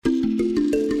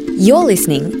You're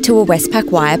listening to a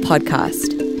Westpac Wire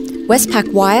podcast.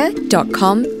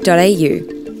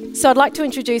 westpacwire.com.au. So I'd like to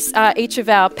introduce each of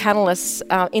our panellists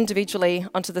individually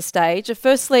onto the stage.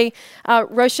 Firstly,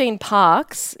 Roisin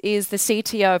Parkes is the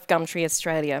CTO of Gumtree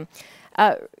Australia.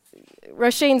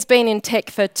 Roisin's been in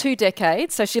tech for 2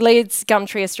 decades, so she leads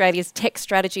Gumtree Australia's tech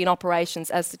strategy and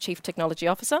operations as the Chief Technology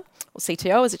Officer, or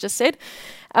CTO as it just said.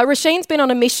 Roisin's been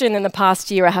on a mission in the past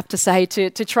year, I have to say, to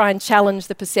try and challenge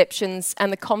the perceptions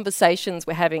and the conversations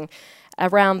we're having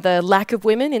around the lack of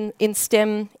women in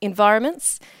STEM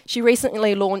environments. She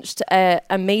recently launched a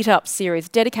meetup series,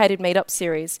 dedicated meetup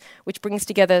series, which brings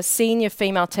together senior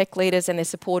female tech leaders and their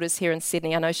supporters here in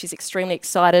Sydney. I know she's extremely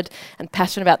excited and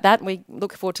passionate about that, and we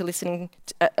look forward to listening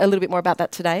a little bit more about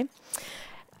that today.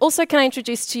 Also, can I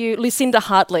introduce to you Lucinda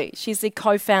Hartley? She's the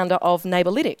co-founder of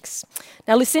Neighbourlytics.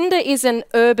 Now, Lucinda is an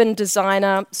urban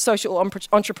designer, social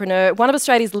entrepreneur, one of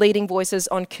Australia's leading voices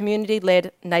on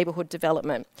community-led neighbourhood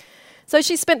development. So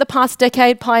she's spent the past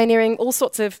decade pioneering all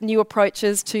sorts of new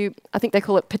approaches to, I think they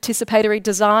call it participatory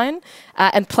design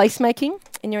and placemaking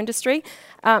in your industry.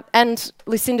 And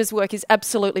Lucinda's work is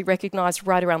absolutely recognised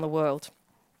right around the world.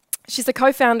 She's the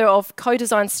co-founder of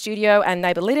Co-Design Studio and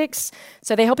Neighbourlytics.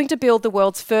 So they're helping to build the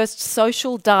world's first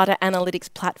social data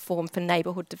analytics platform for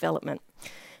neighbourhood development.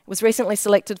 It was recently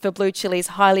selected for Blue Chili's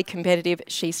highly competitive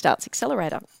She Starts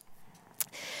Accelerator.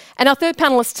 And our third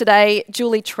panellist today,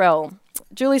 Julie Trell.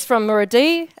 Julie's from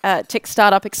Muradi, Tech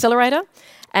Startup Accelerator,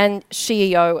 and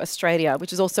SheEO Australia,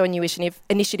 which is also a new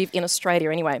initiative in Australia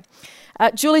anyway.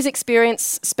 Julie's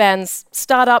experience spans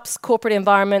startups, corporate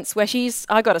environments, where she's,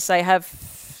 I got to say, have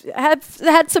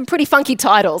had some pretty funky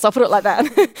titles, I'll put it like that.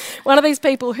 One of these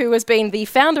people who has been the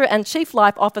founder and chief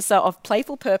life officer of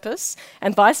Playful Purpose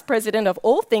and vice president of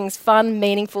all things fun,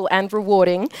 meaningful and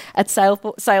rewarding at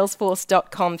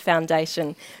Salesforce.com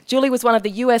Foundation. Julie was one of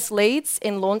the US leads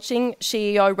in launching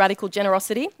SheEO Radical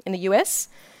Generosity in the US.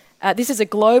 This is a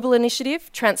global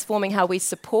initiative transforming how we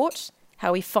support,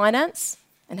 how we finance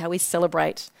and how we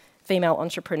celebrate female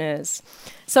entrepreneurs.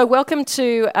 So welcome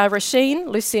to Roisin,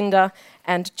 Lucinda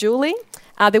and Julie.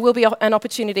 There will be an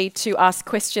opportunity to ask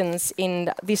questions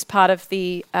in this part of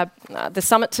the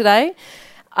summit today.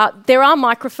 There are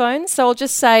microphones, so I'll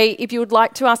just say if you would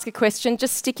like to ask a question,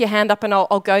 just stick your hand up and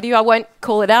I'll go to you. I won't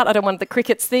call it out. I don't want the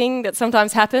crickets thing that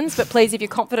sometimes happens, but please, if you're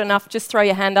confident enough, just throw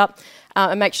your hand up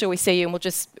and make sure we see you, and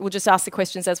we'll just ask the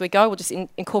questions as we go. We'll just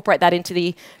incorporate that into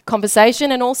the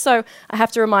conversation. And also, I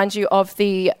have to remind you of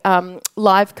the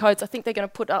live codes. I think they're going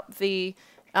to put up the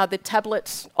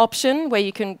tablet option where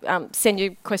you can send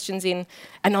your questions in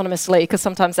anonymously, because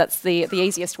sometimes that's the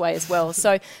easiest way as well.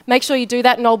 So make sure you do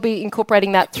that, and I'll be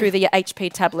incorporating that through the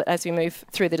HP tablet as we move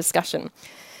through the discussion.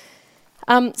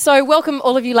 So welcome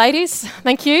all of you ladies.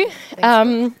 Thank you.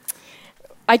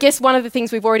 I guess one of the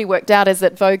things we've already worked out is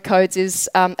that Vogue Codes is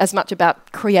as much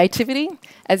about creativity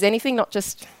as anything, not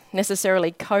just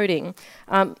necessarily coding.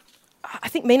 I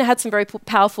think Mina had some very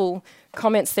powerful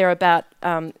comments there about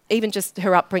even just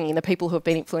her upbringing, the people who have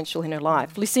been influential in her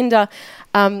life. Lucinda,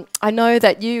 I know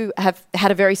that you have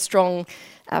had a very strong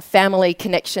family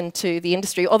connection to the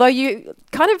industry, although you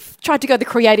kind of tried to go the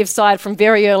creative side from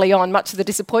very early on, much to the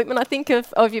disappointment, I think,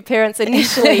 of your parents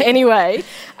initially anyway.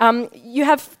 You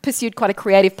have pursued quite a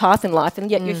creative path in life, and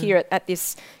yet you're here at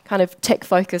this kind of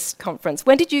tech-focused conference.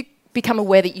 When did you become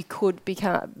aware that you could be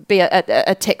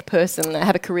a tech person,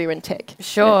 have a career in tech?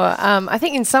 Sure. Yeah. I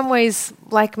think in some ways,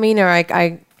 like Mina,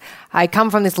 I come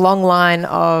from this long line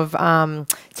of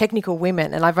technical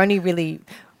women, and I've only really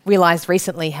realised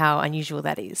recently how unusual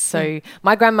that is. So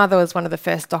my grandmother was one of the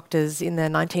first doctors in the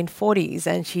 1940s,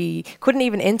 and she couldn't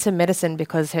even enter medicine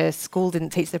because her school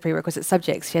didn't teach the prerequisite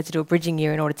subjects. She had to do a bridging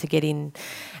year in order to get in.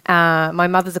 My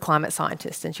mother's a climate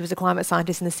scientist, and she was a climate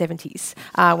scientist in the 70s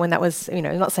when that was,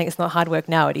 I'm not saying it's not hard work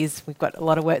now, it is. We've got a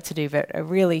lot of work to do, but a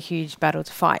really huge battle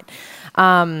to fight.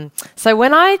 So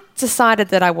when I decided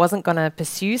that I wasn't going to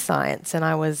pursue science and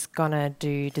I was going to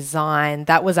do design,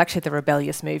 that was actually the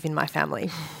rebellious move in my family.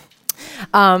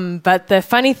 But the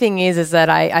funny thing is that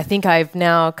I think I've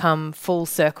now come full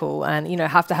circle, and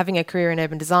after having a career in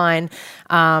urban design,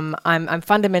 I'm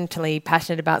fundamentally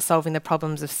passionate about solving the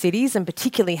problems of cities, and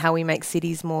particularly how we make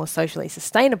cities more socially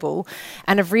sustainable.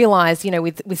 And I've realised,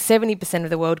 with 70%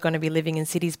 of the world going to be living in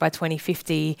cities by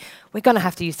 2050, we're going to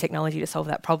have to use technology to solve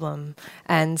that problem.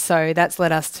 And so that's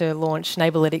led us to launch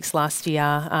Neighbourlytics last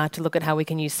year to look at how we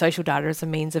can use social data as a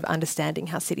means of understanding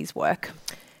how cities work.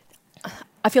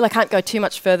 I feel I can't go too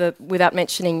much further without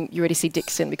mentioning Eurydice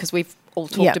Dixon, because we've all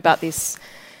talked about this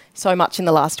so much in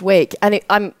the last week. And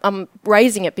I'm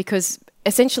raising it because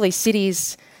essentially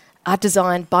cities are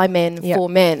designed by men for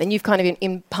men. And you've kind of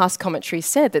in past commentary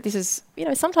said that this is,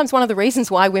 sometimes one of the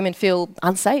reasons why women feel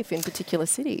unsafe in particular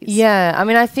cities. Yeah, I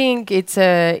mean, I think it's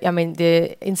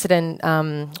the incident,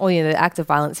 the act of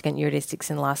violence against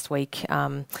Euridistics in last week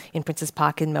in Princes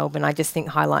Park in Melbourne, I just think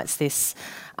highlights this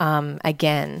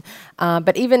again.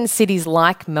 But even cities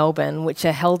like Melbourne, which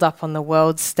are held up on the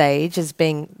world stage as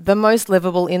being the most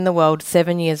livable in the world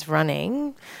 7 years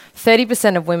running,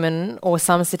 30% of women, or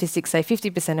some statistics say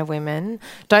 50% of women,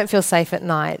 don't feel safe at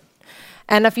night.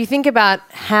 And if you think about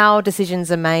how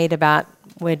decisions are made about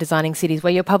where designing cities,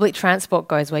 where your public transport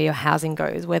goes, where your housing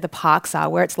goes, where the parks are,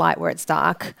 where it's light, where it's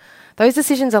dark, those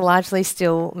decisions are largely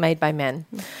still made by men.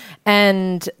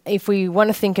 And if we want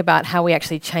to think about how we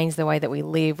actually change the way that we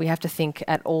live, we have to think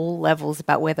at all levels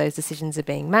about where those decisions are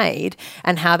being made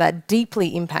and how that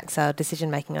deeply impacts our decision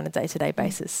making on a day-to-day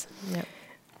basis. Yep.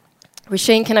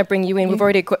 Roisin, can I bring you in? We've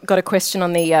already got a question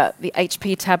on the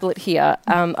HP tablet here.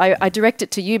 I direct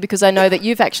it to you because I know that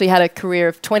you've actually had a career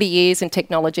of 20 years in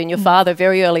technology, and your father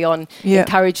very early on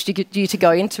encouraged you to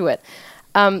go into it.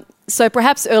 So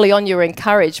perhaps early on you were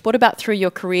encouraged. What about through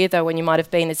your career, though, when you might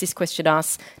have been, as this question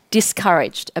asks,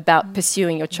 discouraged about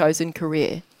pursuing your chosen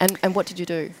career? And what did you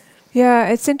do? Yeah,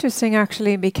 it's interesting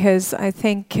actually, because I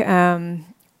think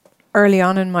early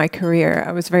on in my career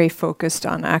I was very focused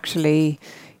on actually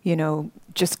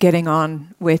just getting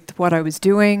on with what I was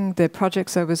doing, the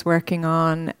projects I was working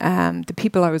on, the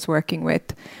people I was working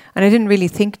with. And I didn't really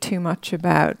think too much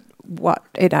about what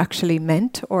it actually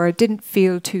meant, or it didn't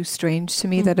feel too strange to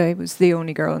me that I was the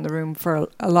only girl in the room for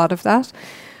a lot of that.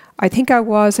 I think I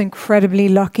was incredibly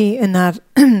lucky in that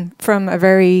from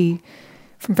very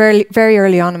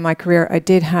early on in my career, I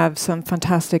did have some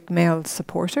fantastic male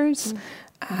supporters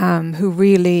who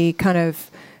really kind of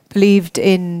believed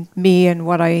in me and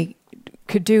what I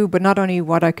could do, but not only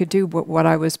what I could do, but what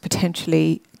I was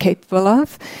potentially capable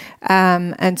of.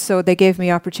 And so they gave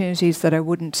me opportunities that I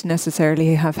wouldn't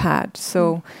necessarily have had.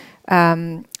 So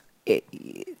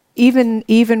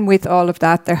even with all of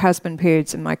that, there has been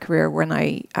periods in my career when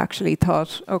I actually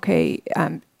thought, okay,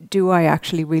 do I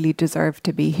actually really deserve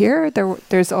to be here?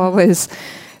 There's always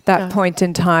that point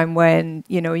in time when,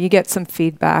 you get some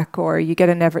feedback or you get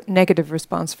a negative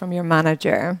response from your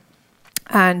manager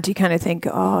and you kind of think,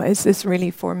 oh, is this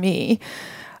really for me?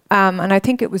 And I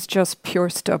think it was just pure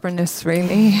stubbornness,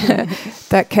 really,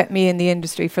 that kept me in the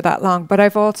industry for that long. But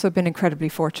I've also been incredibly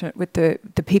fortunate with the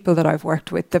people that I've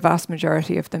worked with, the vast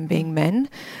majority of them being men.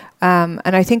 And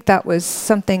I think that was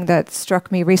something that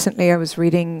struck me recently. I was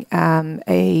reading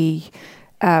a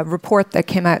report that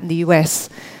came out in the US,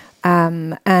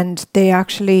 and they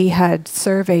actually had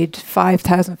surveyed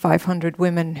 5,500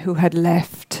 women who had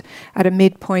left at a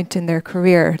midpoint in their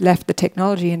career, left the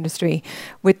technology industry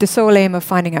with the sole aim of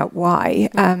finding out why.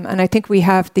 And I think we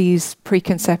have these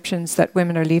preconceptions that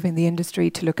women are leaving the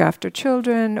industry to look after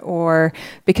children or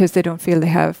because they don't feel they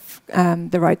have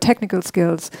the right technical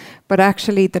skills. But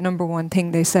actually the number one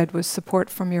thing they said was support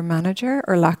from your manager,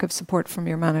 or lack of support from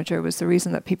your manager was the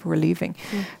reason that people were leaving.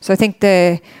 So I think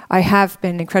I have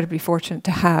been incredibly fortunate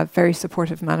to have very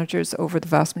supportive managers over the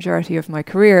vast majority of my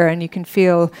career, and you can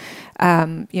feel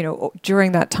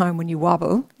during that time when you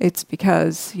wobble, it's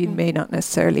because you may not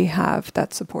necessarily have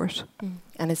that support.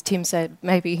 And as Tim said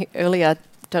maybe earlier,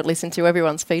 don't listen to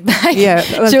everyone's feedback. Yeah,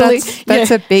 well,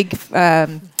 that's a big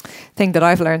thing that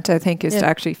I've learned, I think, is to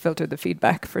actually filter the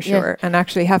feedback for sure. And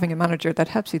actually having a manager that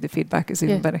helps you the feedback is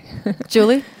even better.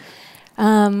 Julie?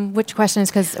 Which question is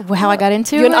because how I got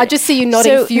into it? I just see you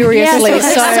nodding furiously,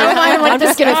 so I'm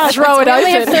just going to throw it open. We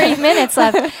only have 30 minutes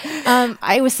left.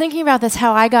 I was thinking about this,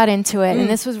 how I got into it, and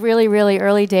this was really, really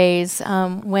early days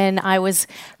when I was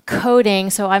coding.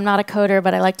 So I'm not a coder,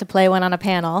 but I like to play one on a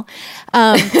panel.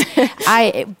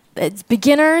 It's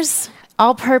beginners,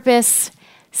 all-purpose,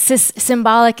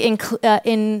 symbolic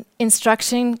in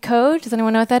instruction code. Does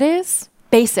anyone know what that is?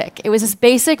 Basic. It was this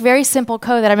basic, very simple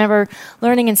code that I remember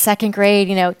learning in second grade,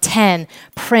 10,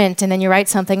 print, and then you write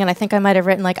something. And I think I might have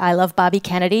written I love Bobby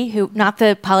Kennedy, who, not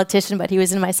the politician, but he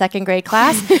was in my second grade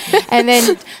class. And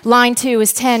then line 2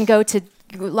 is 10, go to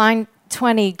line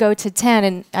 20, go to 10,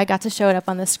 and I got to show it up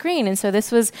on the screen. And so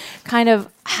this was kind of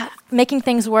making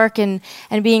things work and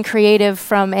being creative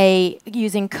from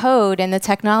using code and the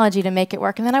technology to make it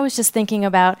work. And then I was just thinking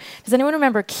about, does anyone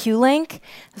remember Q-Link?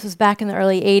 This was back in the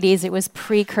early 80s. It was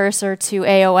precursor to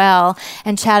AOL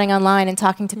and chatting online and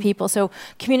talking to people. So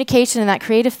communication and that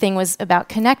creative thing was about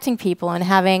connecting people and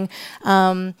having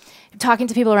talking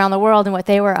to people around the world and what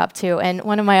they were up to. And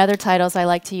one of my other titles I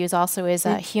like to use also is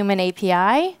Human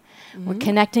API. We're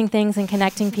connecting things and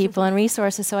connecting people and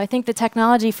resources. So I think the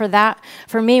technology for that,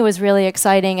 for me, was really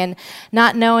exciting. And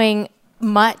not knowing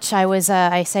much,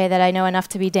 I say that I know enough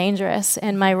to be dangerous.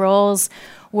 And my roles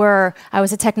were, I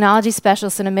was a technology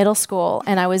specialist in a middle school,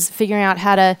 and I was figuring out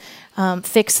how to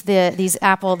fix the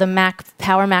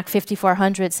Power Mac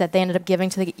 5400s that they ended up giving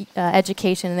to the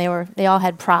education, and they all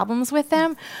had problems with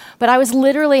them. But I was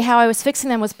literally, how I was fixing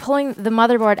them was pulling the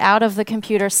motherboard out of the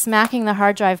computer, smacking the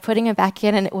hard drive, putting it back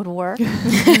in, and it would work.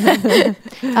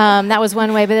 That was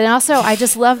one way. But then also, I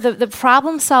just love the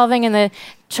problem solving and the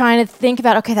trying to think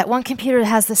about, okay, that one computer that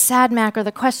has the sad Mac or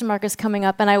the question mark is coming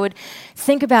up, and I would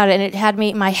think about it, and it had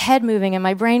my head moving and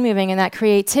my brain moving, and that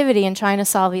creativity in trying to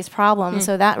solve these problems.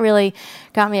 So that really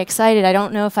got me excited. I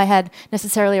don't know if I had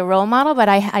necessarily a role model, but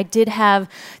I did have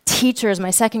teachers,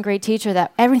 my second grade teacher,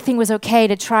 that everything was okay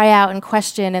to try out and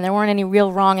question, and there weren't any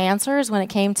real wrong answers when it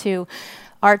came to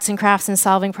arts and crafts and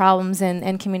solving problems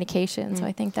and communication. So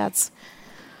I think that's...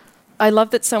 I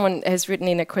love that someone has written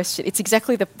in a question. It's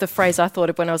exactly the phrase I thought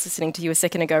of when I was listening to you a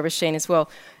second ago, Roisin, as well.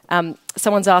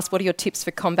 Someone's asked, what are your tips for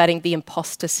combating the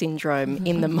imposter syndrome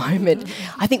in the moment?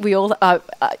 I think we all...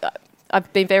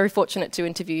 I've been very fortunate to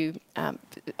interview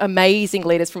amazing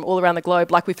leaders from all around the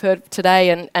globe, like we've heard today,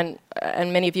 and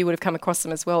many of you would have come across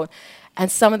them as well. And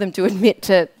some of them do admit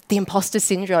to the imposter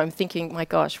syndrome, thinking, my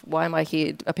gosh, why am I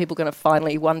here? Are people going to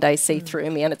finally one day see through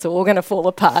me and it's all going to fall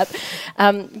apart?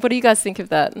 What do you guys think of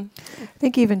that? I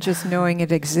think even just knowing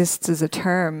it exists as a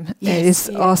term is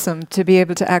awesome, to be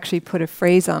able to actually put a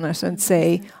phrase on it and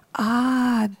say,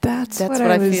 that's what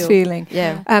I was feeling.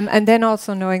 Yeah. And then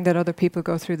also knowing that other people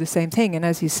go through the same thing. And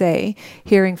as you say,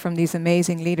 hearing from these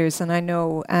amazing leaders. And I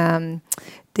know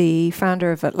the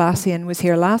founder of Atlassian was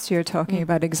here last year talking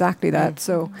about exactly that.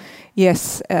 So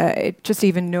yes, just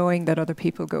even knowing that other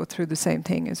people go through the same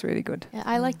thing is really good.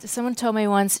 Yeah, someone told me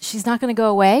once, she's not going to go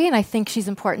away, and I think she's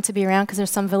important to be around because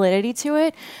there's some validity to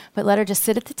it, but let her just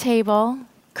sit at the table,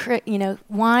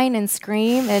 whine and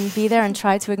scream and be there, and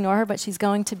try to ignore her, but she's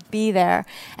going to be there.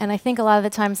 And I think a lot of the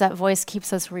times that voice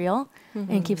keeps us real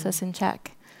and keeps us in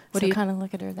check. So kind of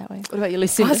look at her that way. What about you,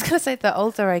 Lucinda? I was going to say, the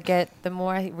older I get, the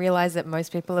more I realise that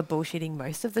most people are bullshitting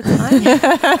most of the time. And so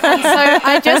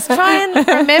I just try and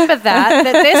remember that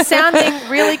they're sounding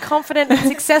really confident and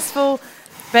successful,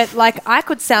 but like I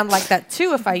could sound like that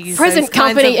too if I use present those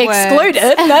kinds company of words.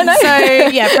 excluded. No. So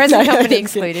yeah, present company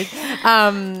excluded.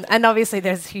 And obviously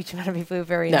there's a huge amount of people who are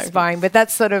very inspiring, but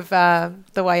that's sort of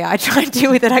the way I try and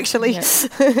deal with it actually.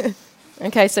 Yeah.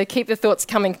 Okay, so keep the thoughts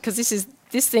coming, because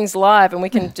this thing's live and we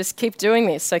can just keep doing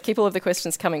this. So keep all of the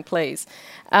questions coming, please.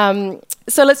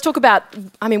 So let's talk about,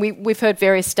 we've heard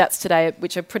various stats today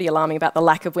which are pretty alarming about the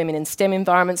lack of women in STEM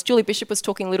environments. Julie Bishop was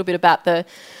talking a little bit about the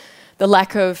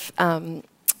lack of kind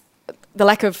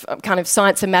of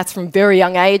science and maths from very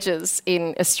young ages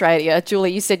in Australia.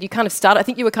 Julie, you said you kind of started, I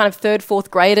think you were kind of 3rd,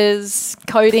 4th graders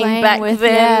coding playing back with,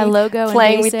 then. Yeah, Logo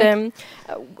playing and with them.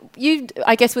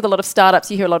 I guess with a lot of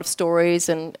startups, you hear a lot of stories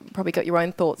and probably got your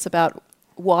own thoughts about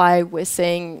why we're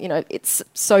seeing, it's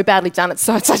so badly done at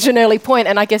such an early point.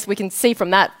 And I guess we can see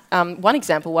from that one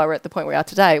example why we're at the point we are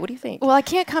today. What do you think? Well, I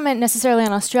can't comment necessarily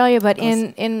on Australia, but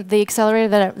in the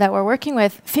accelerator that we're working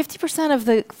with, 50% of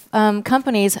the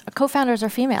companies, co-founders are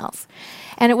females.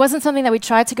 And it wasn't something that we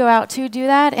tried to go out to do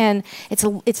that. And it's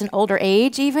an older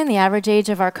age even. The average age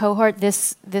of our cohort,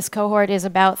 this cohort is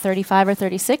about 35 or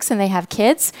 36, and they have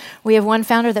kids. We have one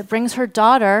founder that brings her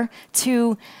daughter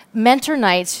to mentor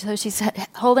nights. So she's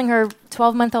holding her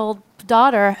 12-month-old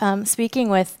daughter, speaking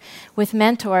with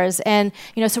mentors. And,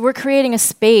 so we're creating a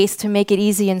space to make it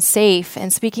easy and safe,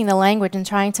 and speaking the language and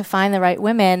trying to find the right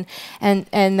women, and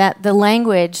that the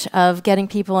language of getting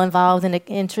people involved and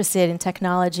interested in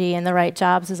technology and the right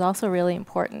jobs is also really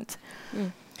important.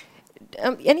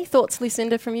 Any thoughts,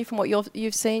 Lucinda, from you, from what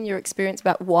you've seen, your experience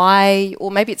about why,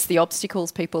 or maybe it's the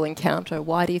obstacles people encounter,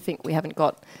 why do you think we haven't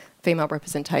got female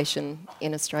representation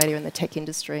in Australia in the tech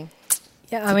industry?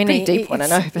 Yeah, it's a pretty deep one, I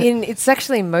know. It's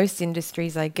actually in most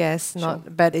industries, I guess,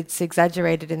 but it's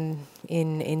exaggerated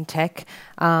in tech.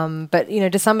 But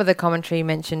to some of the commentary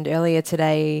mentioned earlier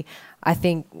today, I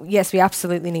think, yes, we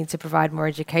absolutely need to provide more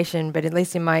education, but at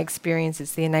least in my experience,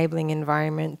 it's the enabling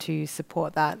environment to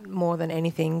support that more than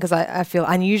anything, because I feel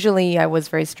unusually I was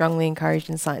very strongly encouraged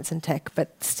in science and tech,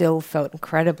 but still felt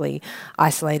incredibly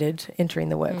isolated entering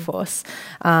the workforce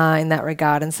in that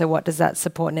regard. And so what does that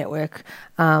support network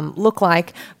look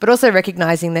like? But also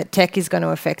recognising that tech is going to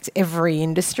affect every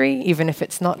industry, even if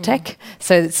it's not tech.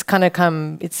 So it's kind of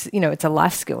it's a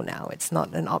life skill now. It's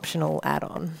not an optional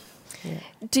add-on. Yeah.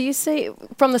 Do you see,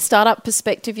 from the startup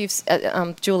perspective,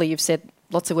 Julie, you've said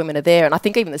lots of women are there, and I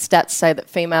think even the stats say that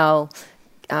female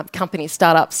companies,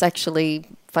 startups actually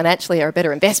financially are a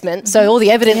better investment. So all the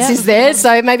evidence is there.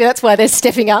 So maybe that's why they're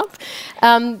stepping up.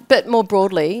 But more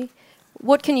broadly,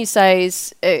 what can you say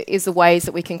is the ways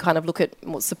that we can kind of look at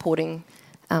supporting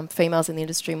females in the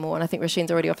industry more? And I think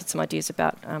Roisin's already offered some ideas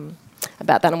about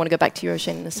that. I want to go back to you,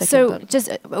 Roisin, in a second. So just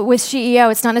with SheEO,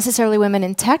 it's not necessarily women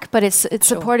in tech, but it's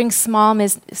supporting small,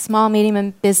 medium,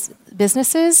 and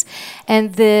businesses,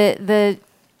 and the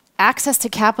access to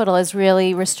capital is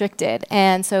really restricted.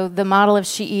 And so the model of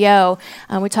SheEO,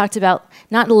 we talked about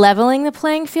not leveling the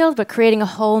playing field, but creating a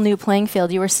whole new playing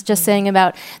field. You were just saying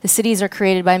about the cities are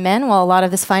created by men. Well, a lot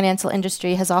of this financial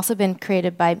industry has also been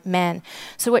created by men.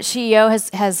 So what SheEO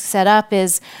has set up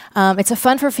is, it's a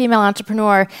fund for female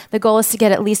entrepreneur. The goal is to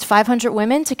get at least 500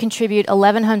 women to contribute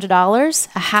 $1,100,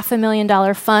 a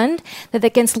 $500,000 fund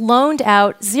that gets loaned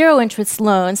out, zero interest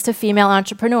loans to female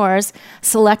entrepreneurs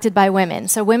selected by women.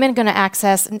 So women going to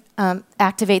access,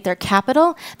 activate their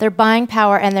capital, their buying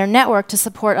power, and their network to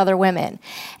support other women,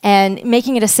 and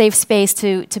making it a safe space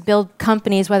to build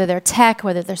companies, whether they're tech,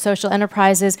 whether they're social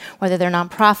enterprises, whether they're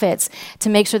nonprofits, to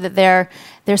make sure that they're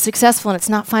successful. And it's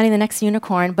not finding the next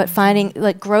unicorn, but finding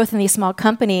like growth in these small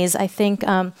companies. I think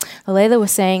Leila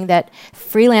was saying that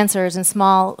freelancers and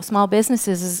small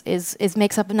businesses is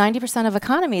makes up 90% of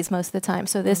economies most of the time.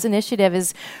 So this initiative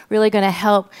is really going to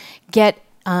help get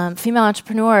female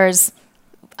entrepreneurs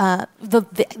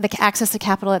the access to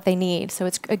capital that they need. So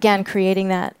it's, again, creating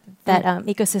that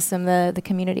ecosystem, the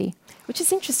community. Which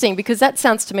is interesting, because that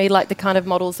sounds to me like the kind of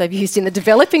models they've used in the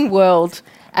developing world,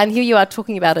 and here you are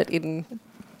talking about it in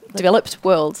developed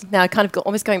world. Now, kind of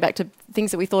almost going back to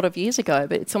things that we thought of years ago,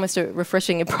 but it's almost a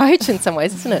refreshing approach in some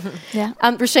ways, isn't it? Yeah.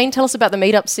 Roisin, tell us about the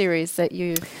meetup series that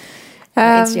you...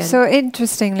 So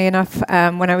interestingly enough,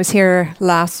 when I was here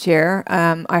last year,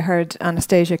 I heard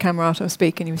Anastasia Camerato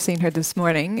speak, and you've seen her this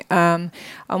morning. And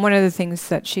one of the things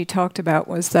that she talked about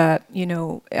was that,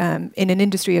 in an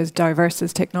industry as diverse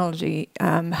as technology,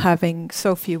 having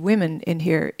so few women in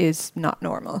here is not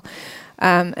normal.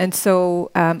 And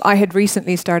so I had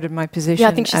recently started my position. Yeah,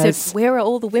 I think she said, "Where are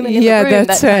all the women in the room?"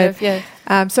 That's right.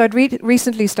 So I'd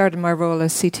recently started my role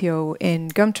as CTO in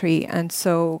Gumtree, and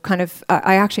so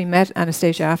I actually met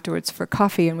Anastasia afterwards for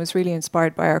coffee and was really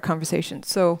inspired by our conversation.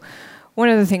 So one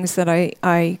of the things that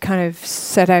I kind of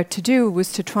set out to do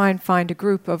was to try and find a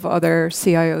group of other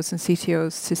CIOs and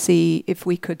CTOs to see if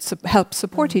we could help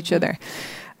support each other.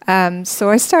 So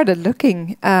I started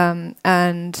looking,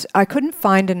 and I couldn't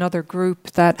find another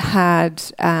group that had,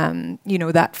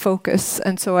 that focus.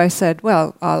 And so I said,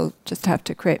 well, I'll just have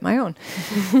to create my own.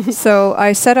 So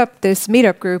I set up this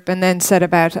meetup group and then set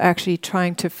about actually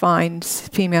trying to find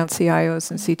female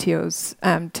CIOs and CTOs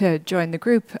to join the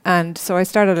group. And so I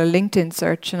started a LinkedIn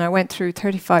search, and I went through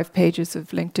 35 pages of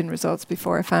LinkedIn results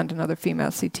before I found another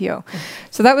female CTO.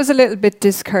 So that was a little bit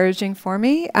discouraging for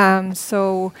me.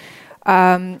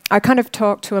 I kind of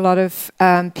talked to a lot of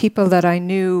people that I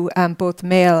knew, both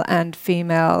male and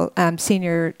female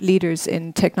senior leaders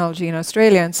in technology in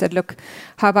Australia, and said, look,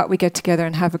 how about we get together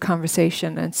and have a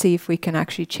conversation and see if we can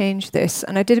actually change this.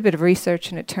 And I did a bit of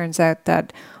research, and it turns out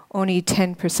that only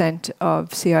 10% of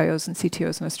CIOs and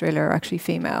CTOs in Australia are actually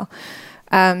female.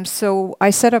 So I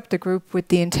set up the group with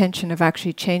the intention of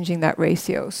actually changing that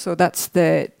ratio. So that's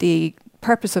the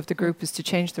purpose of the group, is to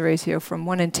change the ratio from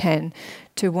 1 in 10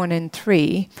 to 1 in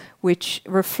 3, which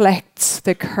reflects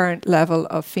the current level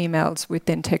of females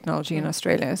within technology in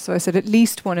Australia. So I said at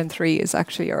least 1 in 3 is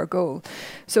actually our goal.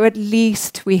 So at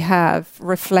least we have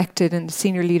reflected in the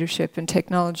senior leadership in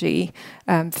technology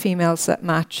females that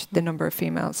match the number of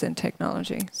females in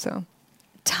technology. So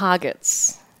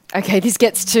targets. Okay, this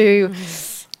gets to...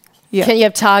 Yeah. Can you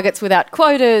have targets without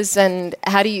quotas? And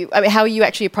how are you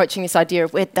actually approaching this idea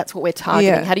of that's what we're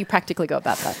targeting? Yeah. How do you practically go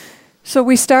about that? So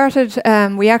we started,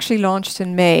 we actually launched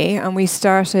in May, and we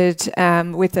started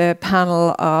with a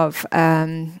panel of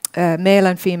male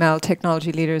and female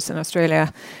technology leaders in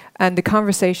Australia. And the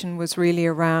conversation was really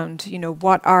around,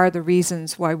 what are the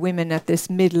reasons why women at this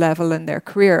mid-level in their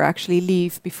career actually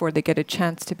leave before they get a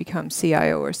chance to become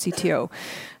CIO or CTO.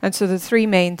 And so the three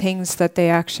main things that they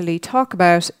actually talk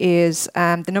about is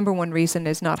the number one reason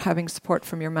is not having support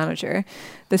from your manager.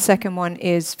 The second one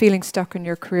is feeling stuck in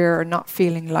your career or not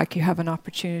feeling like you have an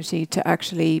opportunity to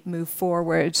actually move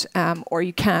forward, or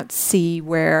you can't see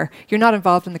where you're not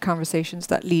involved in the conversations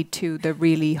that lead to the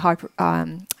really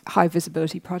high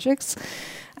visibility projects.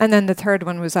 And then the third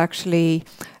one was actually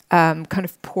kind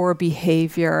of poor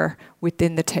behavior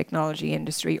within the technology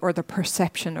industry, or the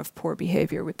perception of poor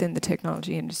behavior within the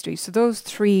technology industry. So those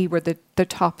three were the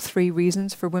top three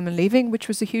reasons for women leaving, which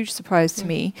was a huge surprise to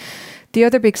me. The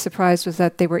other big surprise was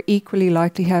that they were equally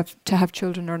likely to have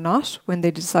children or not when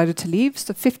they decided to leave.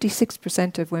 So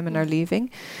 56% of women are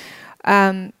leaving.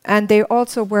 And they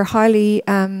also were highly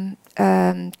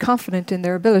confident in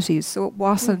their abilities. So it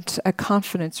wasn't a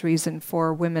confidence reason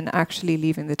for women actually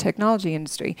leaving the technology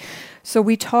industry. So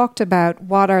we talked about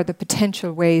what are the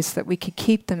potential ways that we could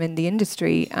keep them in the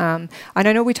industry. And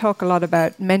I know we talk a lot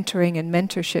about mentoring and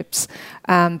mentorships,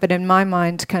 but in my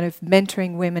mind, kind of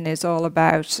mentoring women is all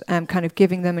about kind of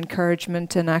giving them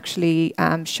encouragement and actually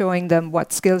showing them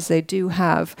what skills they do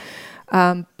have.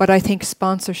 But I think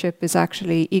sponsorship is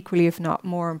actually equally, if not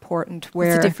more important.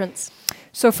 What's the difference?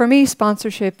 So for me,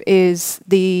 sponsorship is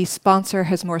the sponsor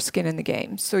has more skin in the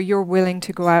game. So you're willing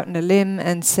to go out on a limb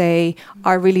and say,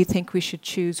 I really think we should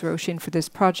choose Roisin for this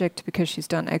project because she's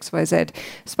done X, Y, Z.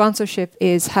 Sponsorship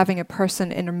is having a person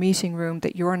in a meeting room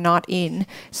that you're not in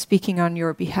speaking on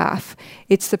your behalf.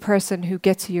 It's the person who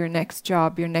gets you your next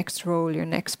job, your next role, your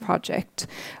next project.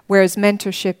 Whereas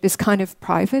mentorship is kind of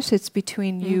private. It's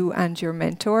between you and your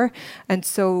mentor. And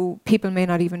so people may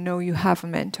not even know you have a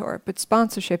mentor. But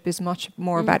sponsorship is much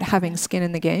more about having skin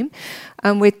in the game.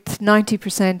 And with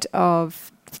 90%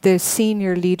 of the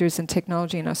senior leaders in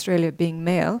technology in Australia being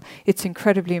male, it's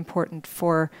incredibly important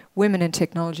for women in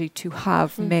technology to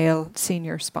have male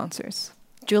senior sponsors.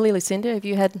 Julie, Lucinda, have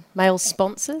you had male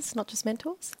sponsors, not just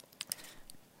mentors?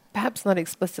 Perhaps not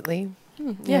explicitly.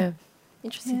 Yeah.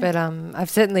 Interesting. But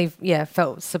I've certainly,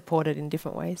 felt supported in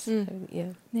different ways. So,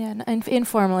 And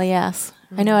informally, yes.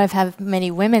 I know I've had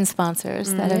many women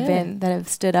sponsors that have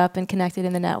stood up and connected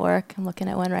in the network. I'm looking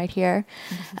at one right here.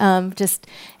 Just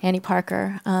Annie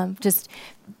Parker. Just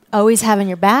always having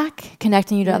your back,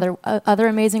 connecting you to other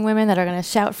amazing women that are going to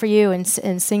shout for you and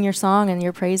sing your song and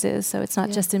your praises. So it's not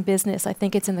just in business. I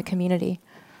think it's in the community.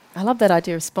 I love that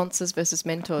idea of sponsors versus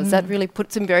mentors. That really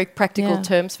puts in very practical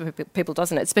terms for people,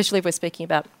 doesn't it? Especially if we're speaking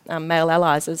about male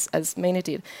allies, as Mina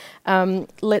did.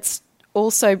 Let's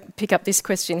also pick up this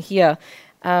question here.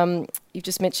 You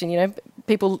just mentioned,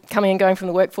 people coming and going from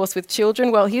the workforce with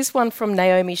children. Well, here's one from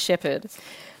Naomi Shepherd.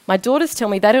 My daughters tell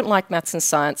me they don't like maths and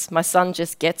science. My son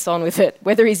just gets on with it,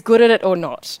 whether he's good at it or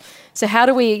not. So how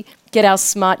do we get our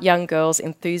smart young girls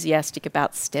enthusiastic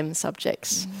about STEM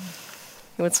subjects?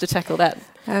 Who wants to tackle that?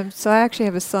 So I actually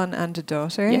have a son and a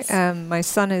daughter. Yes. My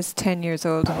son is 10 years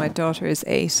old and my daughter is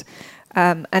 8.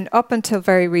 And up until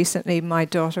very recently, my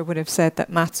daughter would have said that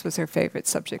maths was her favourite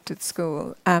subject at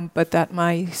school, but that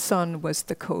my son was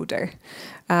the coder,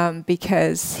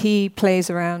 because he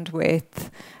plays around with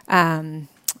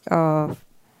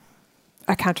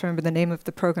I can't remember the name of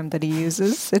the program that he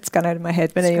uses. It's gone out of my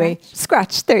head. But anyway,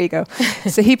 Scratch. There you go.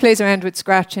 So he plays around with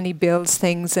Scratch and he builds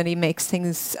things and he makes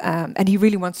things and he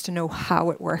really wants to know how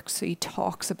it works. So he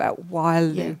talks about while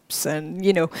loops and,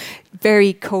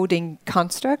 very coding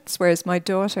constructs. Whereas my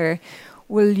daughter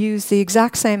will use the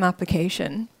exact same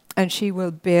application and she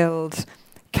will build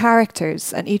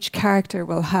characters, and each character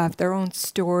will have their own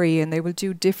story and they will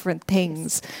do different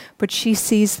things, but she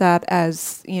sees that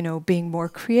as being more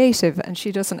creative, and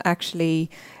she doesn't actually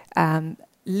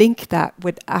link that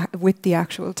with the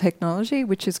actual technology,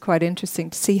 which is quite interesting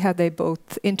to see how they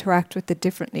both interact with it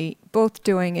differently, both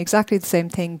doing exactly the same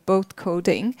thing, both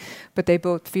coding, but they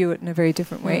both view it in a very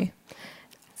different way.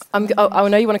 I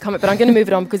know you want to comment, but I'm going to move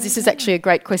it on because this is actually a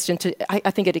great question.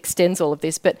 I think it extends all of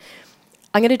this, but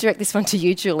I'm going to direct this one to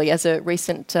you, Julie, as a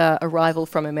recent arrival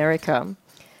from America.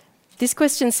 This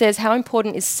question says, how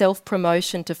important is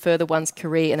self-promotion to further one's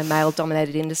career in a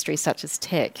male-dominated industry such as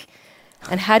tech?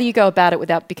 And how do you go about it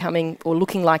without becoming or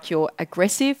looking like you're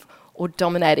aggressive or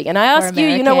dominating? And I ask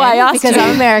you know why I asked because you?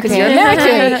 I'm American. Because you're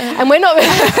American. And we're not...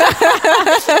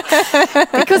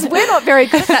 because we're not very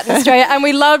good at that in Australia. And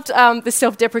we loved the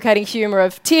self-deprecating humour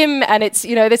of Tim. And it's,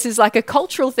 this is like a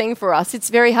cultural thing for us. It's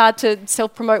very hard to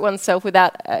self-promote oneself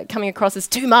without coming across as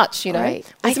too much, Right.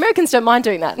 As Americans don't mind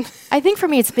doing that. I think for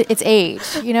me, it's age.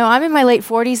 I'm in my late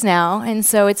 40s now. And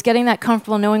so it's getting that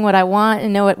comfortable knowing what I want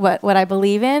and know what I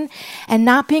believe in and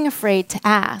not being afraid to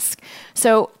ask.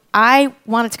 So I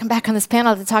wanted to come back on this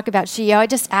panel to talk about SheEO. I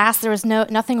just asked. There was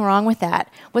nothing wrong with that.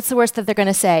 What's the worst that they're going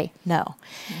to say? No.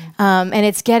 And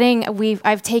it's getting.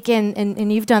 I've taken,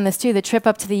 and you've done this too. The trip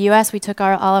up to the U.S. We took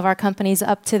all of our companies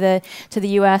up to the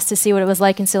U.S. to see what it was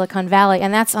like in Silicon Valley,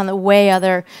 and that's on the way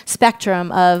other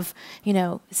spectrum of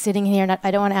sitting here. And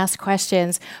I don't want to ask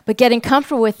questions, but getting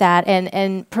comfortable with that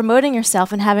and promoting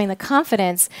yourself and having the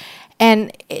confidence.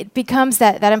 And it becomes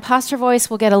that imposter voice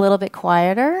will get a little bit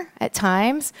quieter at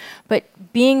times, but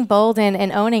being bold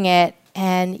and owning it,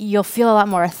 and you'll feel a lot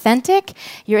more authentic.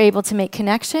 You're able to make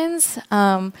connections.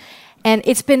 And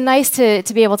it's been nice to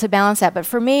be able to balance that. But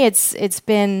for me, it's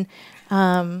been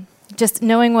just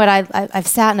knowing what I've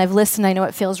sat and I've listened. I know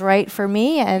it feels right for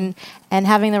me, and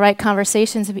having the right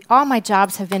conversations. All my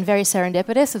jobs have been very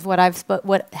serendipitous of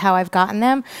how I've gotten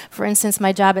them. For instance,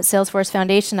 my job at Salesforce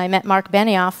Foundation, I met Mark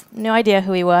Benioff. No idea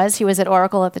who he was. He was at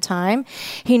Oracle at the time.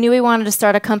 He knew he wanted to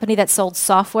start a company that sold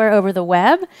software over the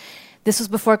web. This was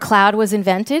before cloud was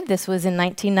invented. This was in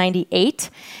 1998.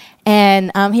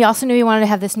 And he also knew he wanted to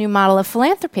have this new model of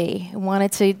philanthropy. He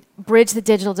wanted to bridge the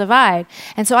digital divide.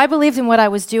 And so I believed in what I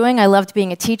was doing. I loved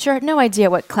being a teacher. No idea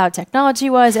what cloud technology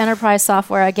was, enterprise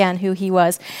software, again, who he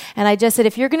was. And I just said,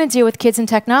 if you're going to deal with kids and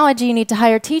technology, you need to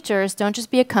hire teachers. Don't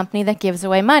just be a company that gives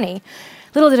away money.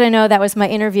 Little did I know that was my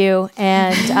interview,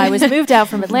 and I was moved out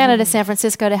from Atlanta to San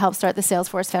Francisco to help start the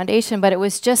Salesforce Foundation, but it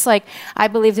was just like I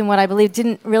believed in what I believed,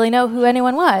 didn't really know who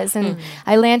anyone was. And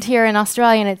I land here in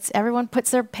Australia, and everyone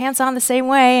puts their pants on the same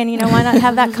way, and why not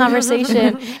have that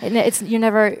conversation? And you're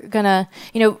never gonna,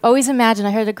 always imagine,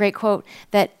 I heard a great quote,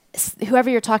 that whoever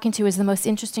you're talking to is the most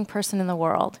interesting person in the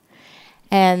world.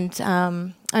 And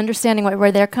understanding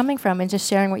where they're coming from and just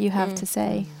sharing what you have to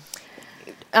say.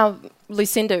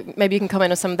 Lucinda, maybe you can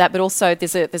comment on some of that, but also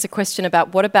there's a question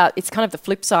about it's kind of the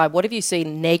flip side. What have you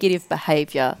seen negative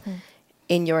behaviour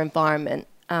in your environment?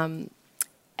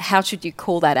 How should you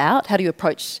call that out? How do you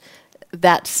approach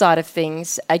that side of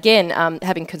things? Again,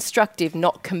 having constructive,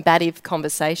 not combative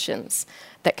conversations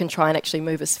that can try and actually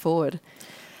move us forward.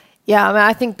 Yeah,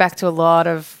 I think back to a lot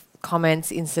of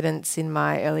comments, incidents in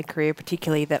my early career,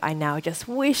 particularly that I now just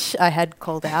wish I had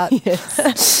called out,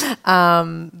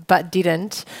 but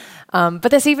didn't. But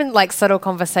there's even subtle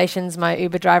conversations. My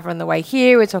Uber driver on the way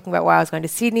here, we're talking about why I was going to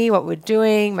Sydney, what we're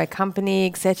doing, my company,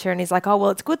 etc. And he's like, "Oh, well,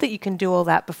 it's good that you can do all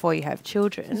that before you have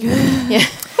children." Yeah.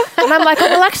 And I'm like, "Oh,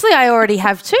 well, actually, I already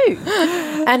have two."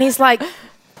 And he's like,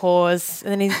 pause,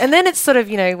 and then it's sort of,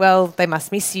 well, they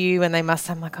must miss you, and they must.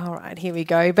 I'm like, all right, here we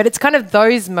go. But it's kind of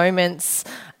those moments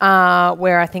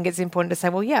where I think it's important to say,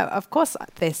 well, yeah, of course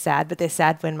they're sad, but they're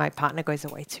sad when my partner goes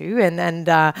away too, and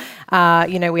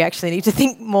we actually need to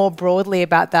think more broadly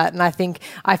about that. And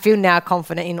I feel now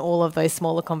confident in all of those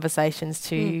smaller conversations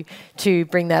to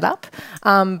bring that up.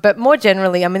 But more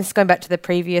generally, just going back to the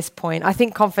previous point, I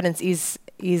think confidence is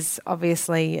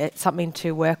obviously something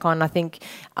to work on. I think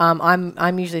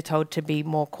I'm usually told to be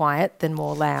more quiet than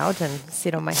more loud and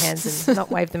sit on my hands and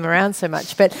not wave them around so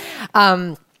much. But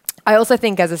I also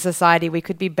think as a society we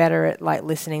could be better at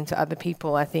listening to other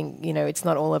people. I think it's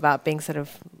not all about being sort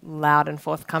of loud and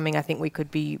forthcoming. I think we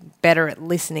could be better at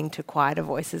listening to quieter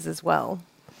voices as well.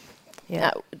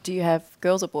 Yeah. Do you have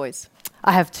girls or boys?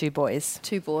 I have two boys.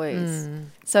 Two boys.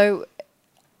 So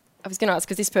I was going to ask,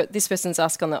 because this person's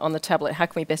asked on the tablet, how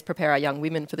can we best prepare our young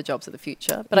women for the jobs of the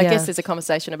future? But I guess there's a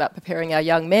conversation about preparing our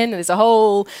young men, and there's a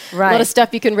whole lot of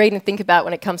stuff you can read and think about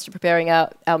when it comes to preparing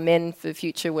our men for the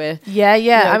future. Where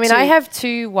I have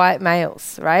two white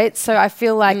males, right? So I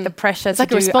feel like the pressure to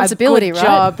do responsibility, a good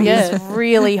job is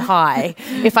really high.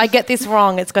 If I get this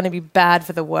wrong, it's going to be bad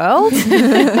for the world.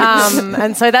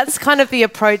 And so that's kind of the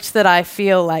approach that I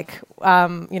feel like.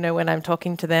 When I'm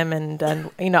talking to them,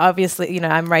 and obviously,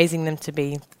 I'm raising them to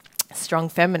be strong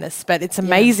feminists, but it's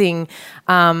amazing.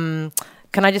 Can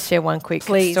I just share one quick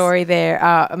story there?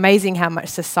 Amazing how much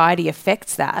society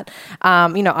affects that.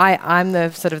 I'm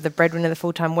the sort of the breadwinner, the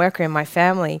full-time worker in my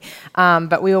family,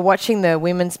 but we were watching the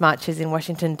women's marches in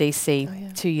Washington, D.C.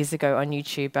 2 years ago on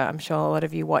YouTube. I'm sure a lot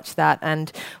of you watched that.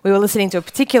 And we were listening to a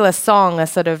particular song, a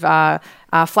sort of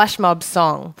flash mob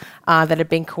song that had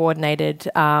been coordinated.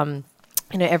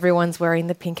 Everyone's wearing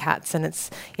the pink hats, and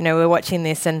it's, we're watching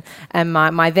this, and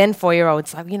my then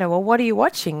 4-year-old's like, well, what are you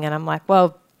watching? And I'm like,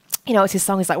 well, it's his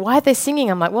song. He's like, why are they singing?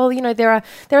 I'm like, well, there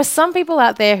are some people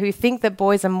out there who think that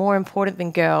boys are more important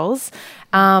than girls,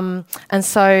 and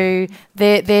so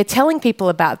they're telling people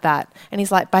about that. And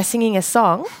he's like, by singing a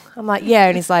song? I'm like, yeah.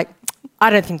 And he's like, I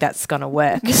don't think that's going to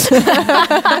work.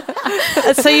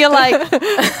 So you're like,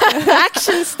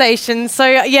 action station. So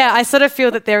yeah, I sort of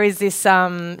feel that there is this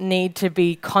need to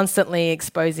be constantly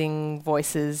exposing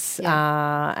voices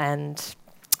and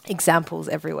examples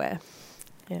everywhere.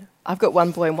 Yeah. I've got one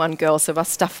boy and one girl, so if I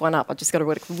stuff one up, I've just got to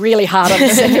work really hard on the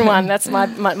second one. That's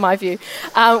my view.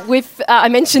 I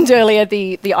mentioned earlier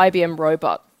the IBM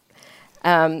robot.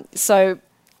 So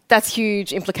that's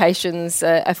huge implications,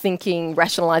 a thinking,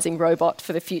 rationalising robot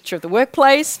for the future of the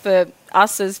workplace, for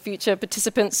us as future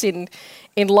participants in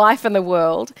life and the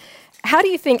world. How do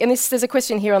you think, and there's a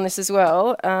question here on this as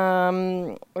well,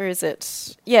 where is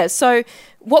it? Yeah, so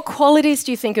what qualities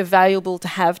do you think are valuable to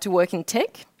have to work in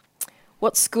tech?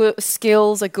 What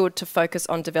skills are good to focus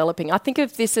on developing? I think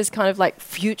of this as kind of like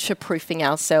future-proofing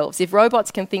ourselves. If robots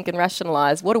can think and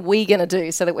rationalise, what are we going to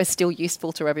do so that we're still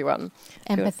useful to everyone?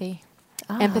 Empathy.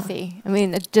 Empathy. I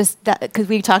mean, just that, because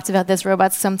we talked about this,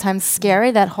 robots sometimes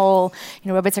scary, that whole,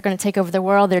 robots are going to take over the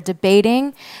world, they're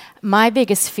debating. My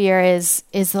biggest fear is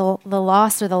the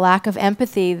loss or the lack of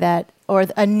empathy or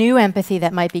a new empathy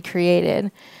that might be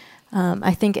created.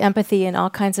 I think empathy in all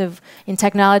kinds of, in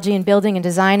technology and building and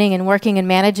designing and working and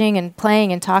managing and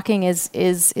playing and talking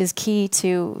is key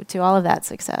to all of that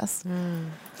success.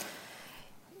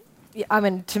 Yeah, I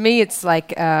mean, to me, it's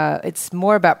like it's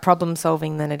more about problem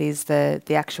solving than it is the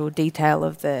actual detail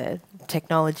of the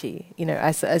technology.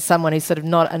 As someone who's sort of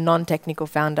not a non-technical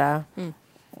founder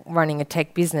running a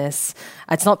tech business,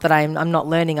 it's not that I'm not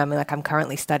learning. I mean, like I'm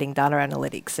currently studying data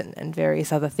analytics and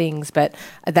various other things, but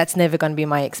that's never going to be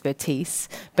my expertise.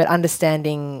 But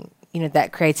understanding,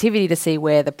 that creativity to see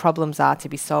where the problems are to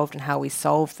be solved and how we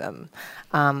solve them,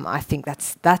 I think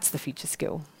that's the future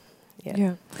skill.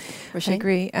 Yeah, I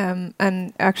agree.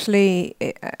 And actually,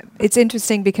 it's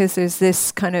interesting because there's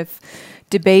this kind of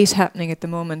debate happening at the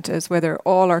moment as whether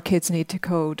all our kids need to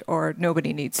code or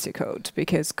nobody needs to code,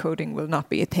 because coding will not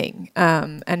be a thing.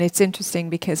 And it's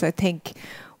interesting because I think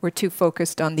we're too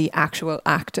focused on the actual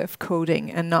act of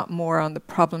coding and not more on the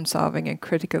problem solving and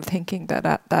critical thinking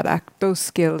those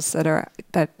skills that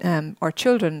our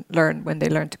children learn when they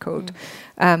learn to code,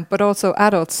 but also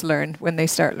adults learn when they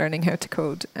start learning how to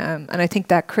code. And I think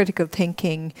that critical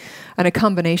thinking and a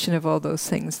combination of all those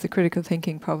things, the critical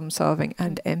thinking, problem solving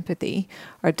and empathy,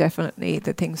 are definitely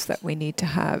the things that we need to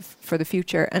have for the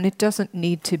future. And it doesn't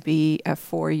need to be a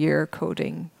 4-year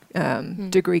coding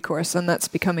degree course, and that's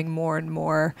becoming more and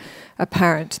more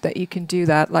apparent that you can do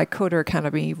that. Like Coder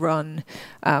Academy run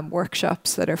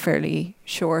workshops that are fairly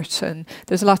short, and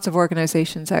there's lots of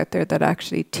organizations out there that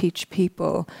actually teach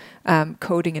people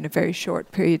coding in a very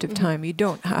short period of time. You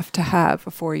don't have to have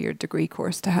a 4-year degree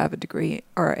course to have a degree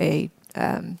or a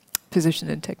position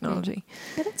in technology.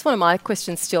 Yeah, that's one of my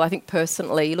questions still. I think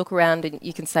personally, you look around and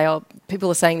you can say,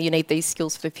 people are saying you need these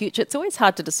skills for the future. It's always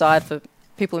hard to decide for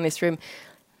people in this room,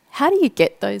 how do you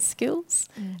get those skills?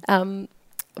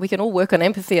 We can all work on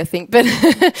empathy, I think, but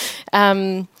how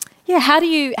do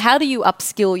you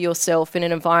upskill yourself in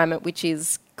an environment which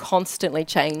is constantly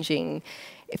changing?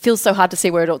 It feels so hard to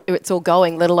see where it's all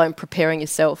going, let alone preparing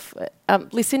yourself.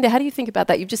 Lucinda, how do you think about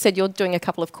that? You've just said you're doing a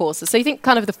couple of courses. So you think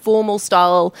kind of the formal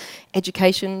style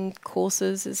education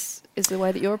courses is the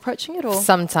way that you're approaching it? Or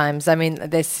sometimes. I mean,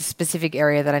 there's a specific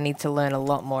area that I need to learn a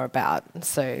lot more about.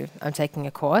 So I'm taking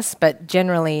a course. But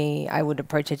generally, I would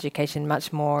approach education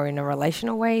much more in a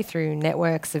relational way through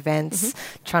networks, events,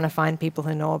 trying to find people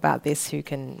who know about this, who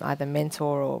can either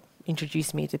mentor or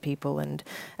introduce me to people and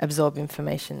absorb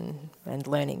information and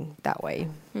learning that way.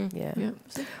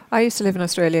 I used to live in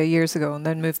Australia years ago and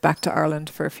then moved back to Ireland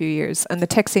for a few years, and the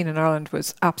tech scene in Ireland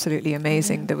was absolutely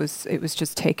amazing. It was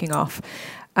just taking off.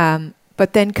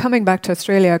 But then coming back to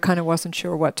Australia, I kind of wasn't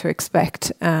sure what to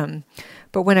expect.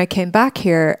 But when I came back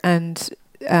here and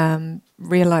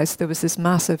realized there was this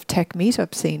massive tech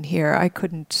meetup scene here, I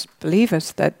couldn't believe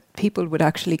it, that people would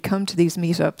actually come to these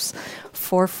meetups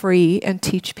for free and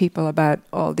teach people about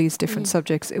all these different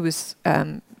subjects. It was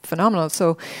phenomenal.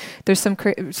 So there's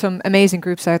some amazing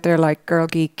groups out there like Girl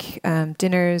Geek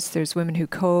dinners, there's Women Who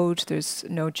Code, there's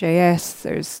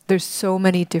Node.js, there's so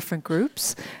many different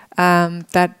groups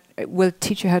that will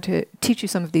teach you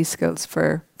some of these skills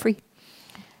for free.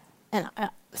 And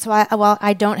while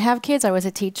I don't have kids, I was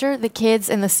a teacher. The kids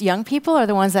and the young people are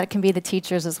the ones that can be the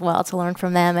teachers as well, to learn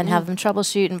from them and have them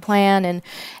troubleshoot and plan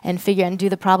and figure and do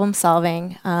the problem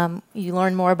solving. You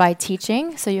learn more by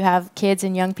teaching. So you have kids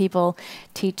and young people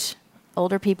teach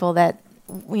older people that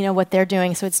what they're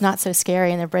doing, so it's not so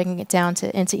scary, and they're breaking it down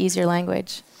into easier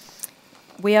language.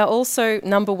 We are also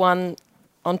number one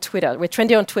on Twitter. We're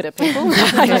trendy on Twitter, people.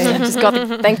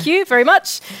 Thank you very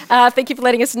much. Thank you for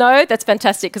letting us know. That's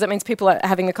fantastic, because that means people are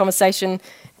having the conversation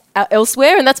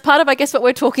elsewhere, and that's part of, I guess, what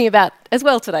we're talking about as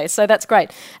well today. So that's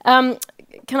great. Can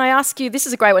I ask you, this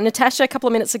is a great one. Natasha, a couple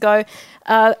of minutes ago,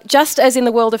 just as in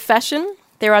the world of fashion,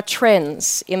 there are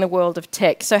trends in the world of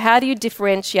tech. So how do you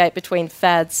differentiate between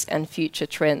fads and future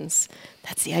trends?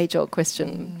 That's the age-old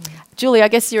question. Julie, I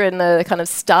guess you're in the kind of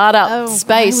startup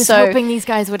space. I was so hoping these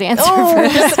guys would answer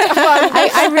first.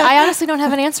 I honestly don't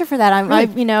have an answer for that.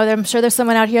 I'm sure there's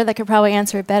someone out here that could probably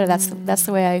answer it better. That's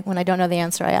the way when I don't know the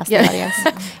answer, I ask the audience.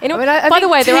 By the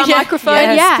way, there are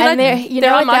microphones.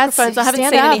 There are microphones. I haven't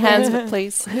seen any hands, but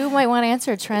please. Who might want to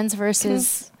answer trends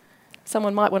versus...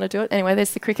 Someone might want to do it. Anyway,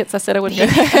 there's the crickets. I said I wouldn't do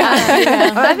it.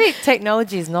 I think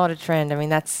technology is not a trend. I mean,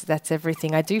 that's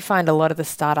everything. I do find a lot of the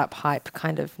startup hype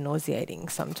kind of nauseating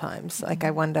sometimes. Like,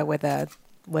 I wonder whether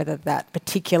that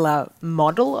particular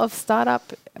model of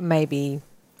startup may be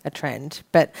a trend.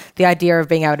 But the idea of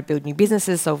being able to build new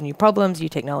businesses, solve new problems, new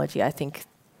technology, I think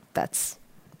that's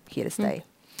here to stay.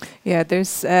 Yeah,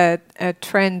 there's a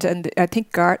trend, and I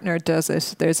think Gartner does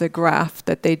it. There's a graph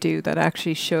that they do that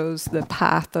actually shows the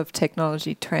path of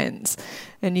technology trends.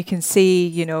 And you can see,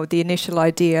 the initial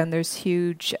idea, and there's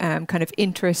huge kind of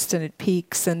interest, and it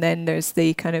peaks. And then there's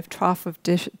the kind of trough of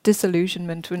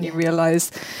disillusionment when you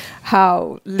realize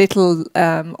how little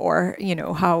or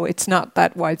how it's not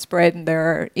that widespread and there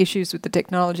are issues with the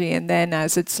technology. And then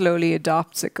as it slowly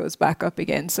adopts, it goes back up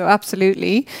again. So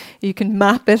absolutely, you can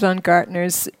map it on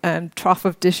Gartner's trough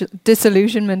of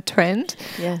disillusionment trend.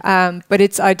 But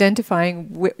it's identifying,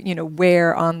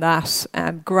 where on that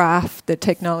graph the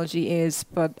technology is.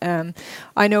 But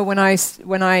I know when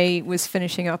I was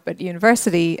finishing up at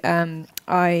university,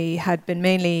 I had been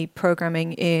mainly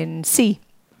programming in C.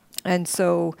 And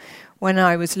so when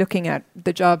I was looking at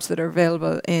the jobs that are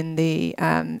available in the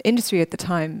industry at the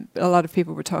time, a lot of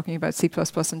people were talking about C++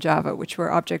 and Java, which were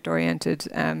object-oriented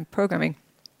programming.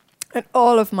 And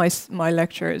all of my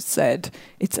lecturers said,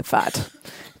 it's a fad.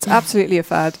 It's absolutely a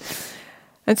fad.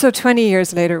 And so 20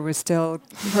 years later, we're still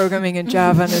programming in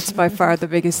Java, and it's by far the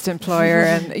biggest employer.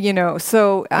 And,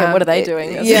 so... what are they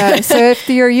doing? So if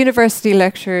your university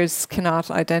lecturers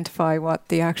cannot identify what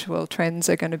the actual trends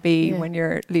are going to be when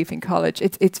you're leaving college,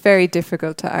 it's very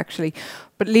difficult to actually...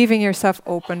 But leaving yourself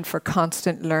open for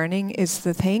constant learning is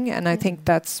the thing. And I think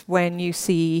that's when you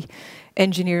see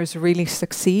engineers really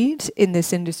succeed in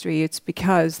this industry. It's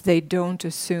because they don't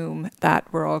assume that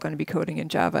we're all going to be coding in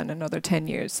Java in another 10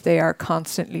 years. They are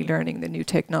constantly learning the new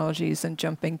technologies and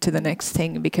jumping to the next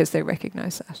thing because they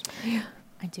recognize that. Yeah.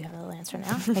 I do have a little answer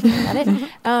now. Thinking about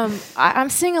it. I'm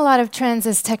seeing a lot of trends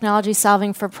as technology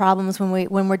solving for problems when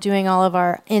we're doing all of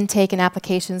our intake and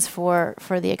applications for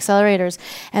the accelerators,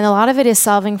 and a lot of it is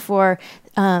solving for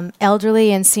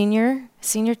elderly and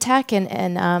senior tech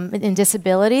and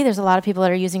disability. There's a lot of people that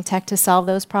are using tech to solve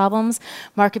those problems.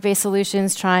 Market-based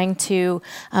solutions trying to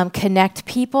connect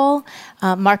people.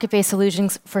 Market-based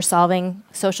solutions for solving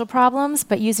social problems,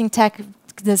 but using tech.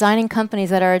 Designing companies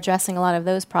that are addressing a lot of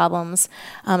those problems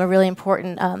are really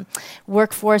important.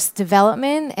 Workforce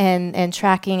development and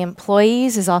tracking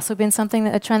employees has also been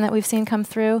a trend that we've seen come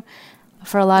through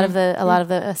for a lot of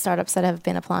the startups that have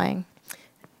been applying.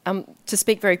 To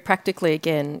speak very practically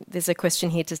again, there's a question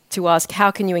here to ask: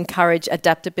 how can you encourage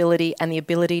adaptability and the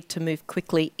ability to move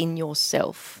quickly in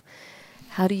yourself?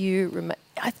 How do you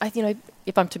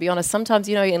if I'm to be honest, sometimes,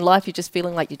 in life you're just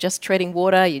feeling like you're just treading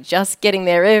water, you're just getting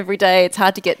there every day. It's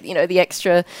hard to get, the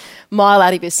extra mile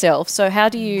out of yourself. So how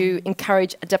do you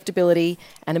encourage adaptability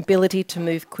and ability to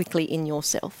move quickly in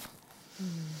yourself?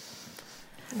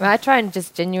 Well, I try and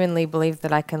just genuinely believe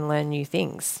that I can learn new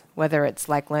things, whether it's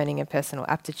like learning a personal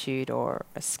aptitude or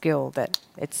a skill, that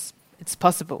it's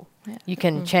possible. Yeah. You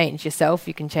can change yourself,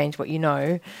 you can change what you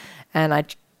know, and I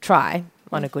try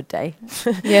on a good day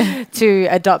to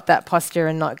adopt that posture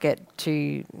and not get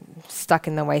too stuck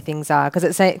in the way things are,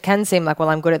 because it can seem like, well,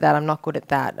 I'm good at that, I'm not good at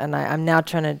that, and I'm now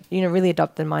trying to really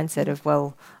adopt the mindset of,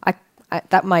 well, I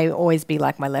that may always be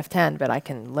like my left hand, but I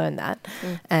can learn that,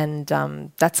 and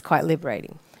that's quite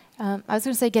liberating. I was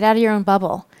going to say, get out of your own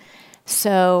bubble.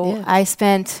 So I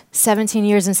spent 17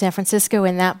 years in San Francisco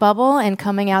in that bubble, and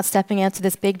stepping out to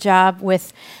this big job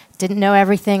didn't know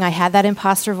everything. I had that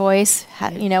imposter voice.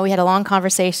 We had a long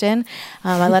conversation.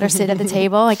 I let her sit at the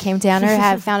table. I came down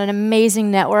here, found an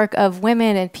amazing network of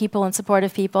women and people and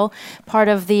supportive people. Part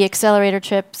of the accelerator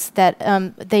trips that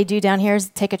they do down here is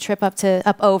take a trip up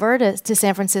over to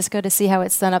San Francisco to see how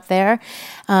it's done up there.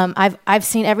 I've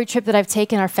seen every trip that I've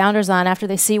taken our founders on after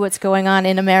they see what's going on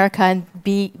in America and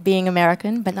being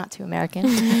American, but not too American.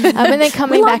 And then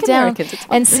coming back down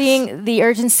and seeing the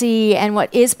urgency and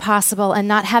what is possible, and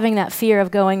not having that fear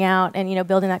of going out and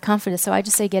building that confidence. So I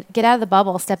just say get out of the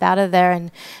bubble, step out of there, and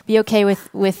be okay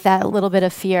with that little bit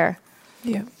of fear.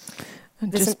 Yeah.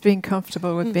 And just being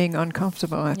comfortable with being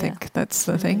uncomfortable, I think that's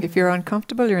the thing. If you're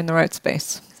uncomfortable, you're in the right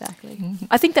space. Exactly.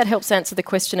 I think that helps answer the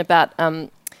question about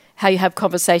how you have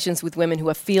conversations with women who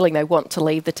are feeling they want to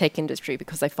leave the tech industry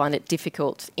because they find it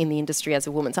difficult in the industry as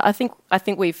a woman. So I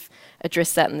think we've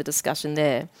addressed that in the discussion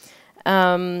there.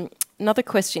 Another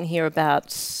question here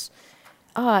about,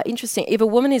 interesting. If a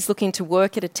woman is looking to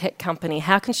work at a tech company,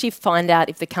 how can she find out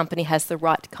if the company has the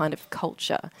right kind of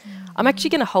culture? I'm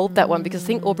actually going to hold that one because I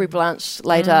think Aubrey Blanche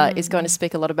later is going to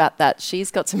speak a lot about that.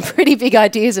 She's got some pretty big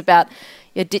ideas about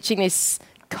ditching this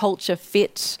culture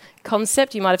fit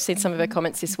concept. You might have seen some of her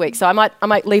comments this week. So I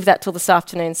might leave that till this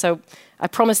afternoon. So I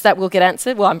promise that will get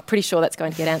answered. Well, I'm pretty sure that's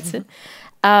going to get answered.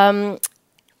 And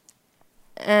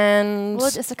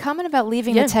it's a comment about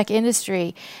leaving the tech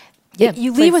industry. Yeah,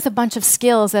 you leave with a bunch of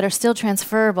skills that are still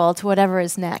transferable to whatever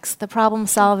is next. The problem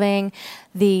solving,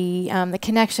 the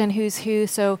connection, who's who.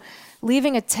 So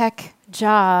leaving a tech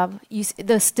job,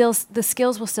 the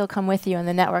skills will still come with you in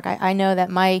the network. I know that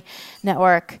my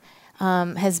network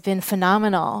has been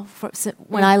phenomenal.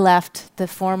 When I left the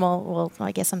formal, well,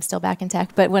 I guess I'm still back in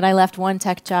tech, but when I left one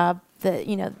tech job,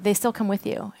 they still come with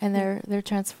you and they're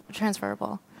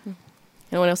transferable.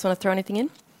 Anyone else want to throw anything in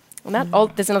on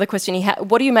that? There's another question.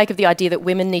 What do you make of the idea that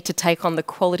women need to take on the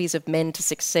qualities of men to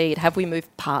succeed? Have we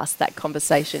moved past that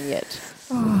conversation yet?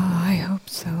 Oh, I hope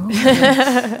so.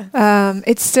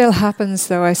 It still happens,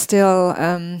 though.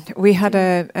 We had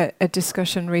a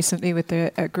discussion recently with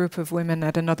a group of women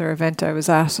at another event I was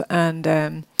at,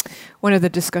 and one of the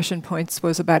discussion points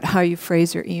was about how you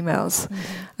phrase your emails.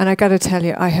 And I got to tell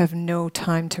you, I have no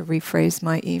time to rephrase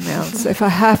my emails. If I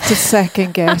have to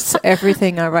second guess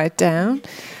everything I write down.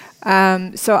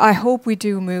 So I hope we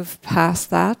do move past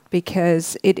that,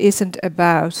 because it isn't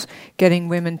about getting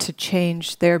women to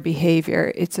change their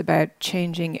behavior. It's about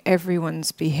changing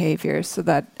everyone's behavior so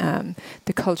that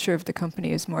the culture of the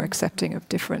company is more accepting of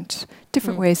different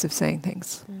ways of saying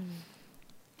things.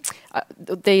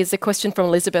 There's a question from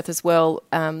Elizabeth as well,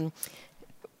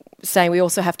 saying we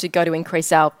also have to go to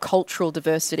increase our cultural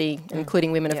diversity,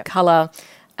 including women of colour,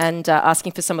 and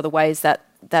asking for some of the ways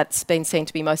that's been seen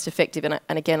to be most effective. And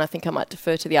again, I think I might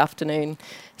defer to the afternoon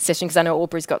session because I know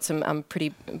Aubrey's got some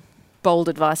pretty bold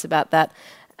advice about that.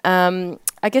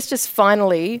 I guess just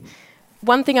finally,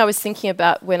 one thing I was thinking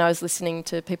about when I was listening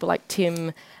to people like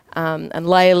Tim and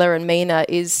Layla and Mina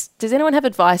is, does anyone have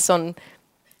advice on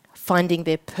finding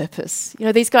their purpose?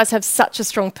 These guys have such a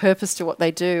strong purpose to what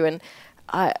they do, and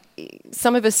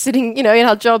some of us sitting, in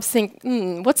our jobs think,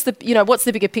 what's the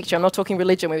bigger picture? I'm not talking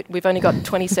religion. We've only got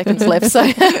 20 seconds left. So,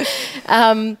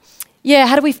 how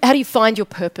do you find your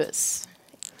purpose?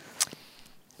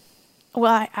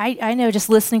 Well, I know just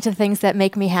listening to things that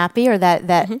make me happy, or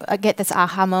that I get this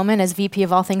aha moment as VP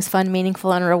of all things fun,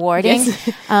 meaningful, and rewarding.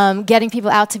 Yes. Getting people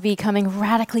out to becoming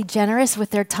radically generous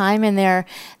with their time and their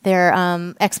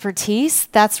expertise.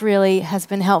 That's really has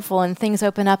been helpful, and things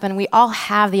open up, and we all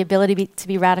have the ability to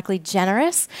be radically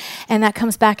generous, and that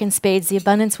comes back in spades. The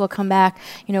abundance will come back.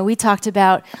 We talked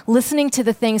about listening to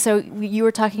the things. So you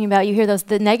were talking about, you hear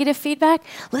the negative feedback.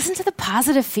 Listen to the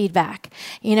positive feedback.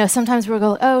 Sometimes we'll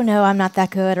go, oh no, I'm not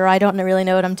that good, or I don't really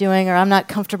know what I'm doing, or I'm not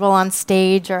comfortable on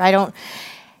stage, or I don't.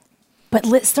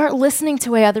 But start listening to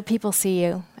the way other people see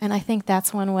you, and I think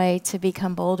that's one way to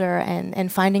become bolder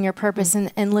and finding your purpose,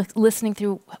 and listening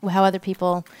through how other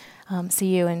people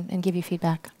see you and give you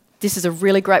feedback. This is a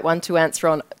really great one to answer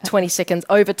on 20 seconds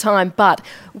over time. But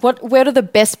where are the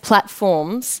best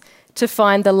platforms to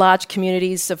find the large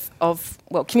communities of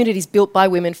communities built by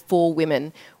women for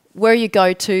women? Where are your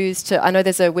go-tos to? I know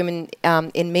there's a women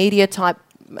in media type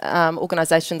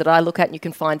organisation that I look at, and you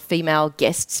can find female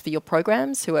guests for your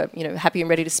programs who are happy and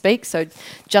ready to speak. So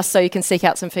just so you can seek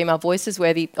out some female voices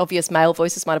where the obvious male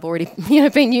voices might have already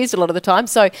been used a lot of the time.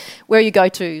 So where are your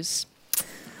go-tos?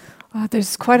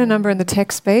 There's quite a number in the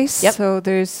tech space. Yep. So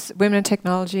there's women in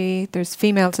technology. There's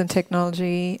females in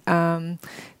technology.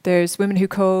 There's women who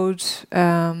code.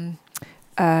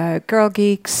 Girl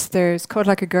Geeks, there's Code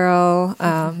Like a Girl.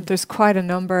 There's quite a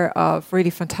number of really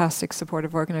fantastic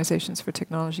supportive organizations for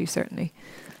technology, certainly.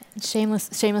 Shameless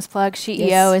plug.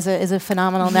 SheEO is a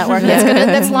phenomenal network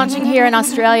that's launching here in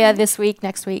Australia next week.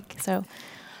 So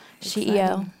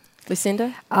SheEO.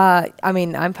 Lucinda?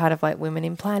 I'm part of Women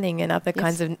in Planning and other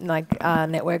kinds of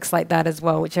networks like that as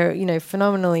well, which are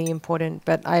phenomenally important.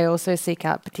 But I also seek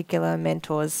out particular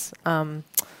mentors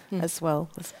as well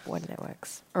as wider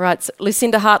networks. All right, so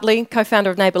Lucinda Hartley, co-founder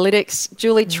of Neighbourlytics,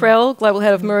 Julie Trell, global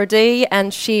head of Muradi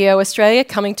and SheEO Australia,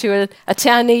 coming to a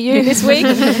town near you this week,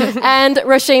 and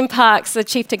Roisin Parkes, the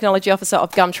chief technology officer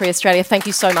of Gumtree Australia. Thank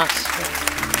you so much.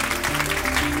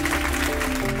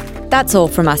 That's all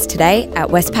from us today at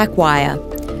Westpac Wire.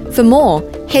 For more,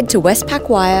 head to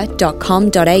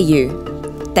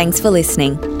westpacwire.com.au. Thanks for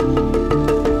listening.